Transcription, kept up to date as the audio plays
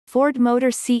Ford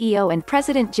Motor CEO and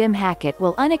President Jim Hackett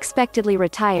will unexpectedly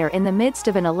retire in the midst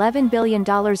of an $11 billion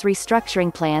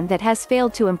restructuring plan that has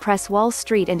failed to impress Wall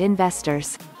Street and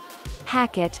investors.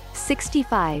 Hackett,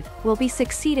 65, will be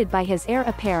succeeded by his heir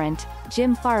apparent,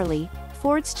 Jim Farley,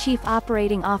 Ford's chief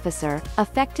operating officer,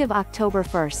 effective October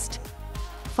 1.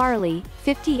 Farley,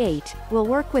 58, will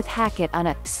work with Hackett on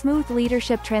a smooth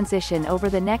leadership transition over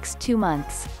the next 2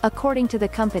 months, according to the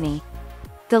company.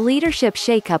 The leadership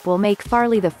shakeup will make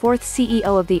Farley the fourth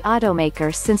CEO of the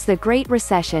automaker since the Great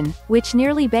Recession, which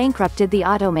nearly bankrupted the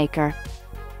automaker.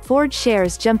 Ford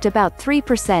shares jumped about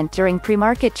 3% during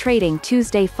premarket trading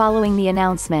Tuesday following the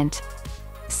announcement.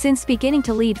 Since beginning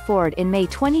to lead Ford in May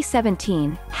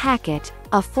 2017, Hackett,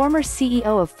 a former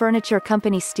CEO of furniture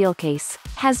company Steelcase,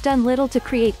 has done little to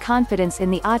create confidence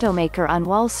in the automaker on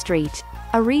Wall Street,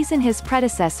 a reason his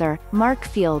predecessor, Mark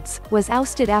Fields, was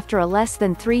ousted after a less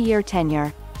than 3-year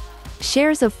tenure.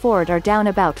 Shares of Ford are down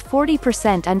about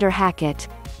 40% under Hackett.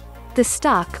 The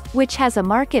stock, which has a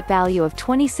market value of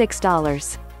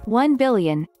 $26.1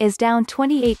 billion, is down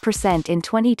 28% in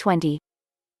 2020.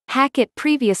 Hackett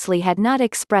previously had not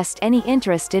expressed any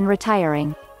interest in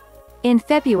retiring. In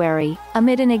February,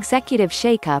 amid an executive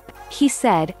shakeup, he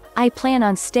said, "I plan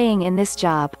on staying in this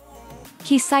job."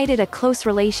 He cited a close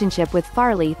relationship with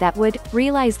Farley that would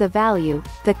realize the value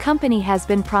the company has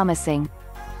been promising.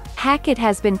 Hackett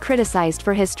has been criticized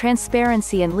for his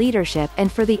transparency and leadership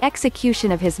and for the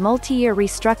execution of his multi-year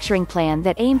restructuring plan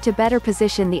that aimed to better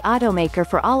position the automaker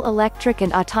for all electric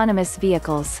and autonomous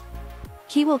vehicles.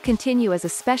 He will continue as a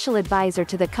special advisor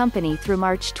to the company through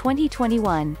March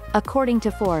 2021, according to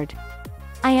Ford.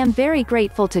 "I am very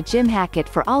grateful to Jim Hackett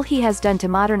for all he has done to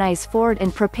modernize Ford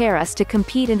and prepare us to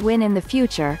compete and win in the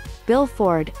future," Bill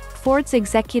Ford, Ford's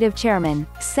executive chairman,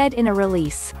 said in a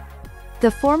release. The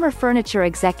former furniture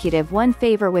executive won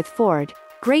favor with Ford,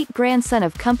 great-grandson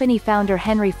of company founder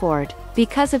Henry Ford,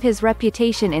 because of his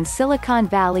reputation in Silicon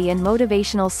Valley and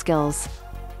motivational skills.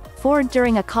 Ford,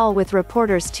 during a call with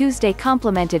reporters Tuesday,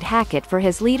 complimented Hackett for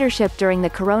his leadership during the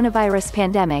coronavirus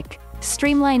pandemic,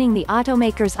 streamlining the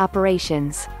automaker's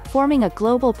operations, forming a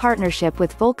global partnership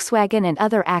with Volkswagen and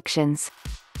other actions.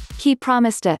 He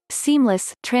promised a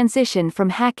seamless transition from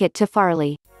Hackett to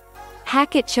Farley.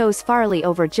 Hackett chose Farley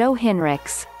over Joe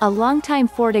Hinrichs, a longtime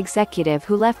Ford executive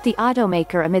who left the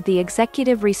automaker amid the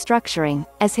executive restructuring,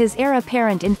 as his heir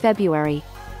apparent in February.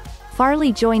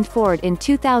 Farley joined Ford in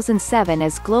 2007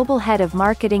 as global head of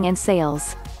marketing and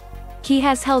sales. He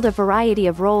has held a variety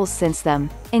of roles since then,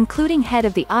 including head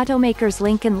of the automaker's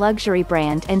Lincoln luxury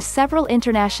brand and several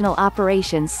international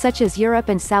operations such as Europe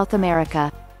and South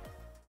America.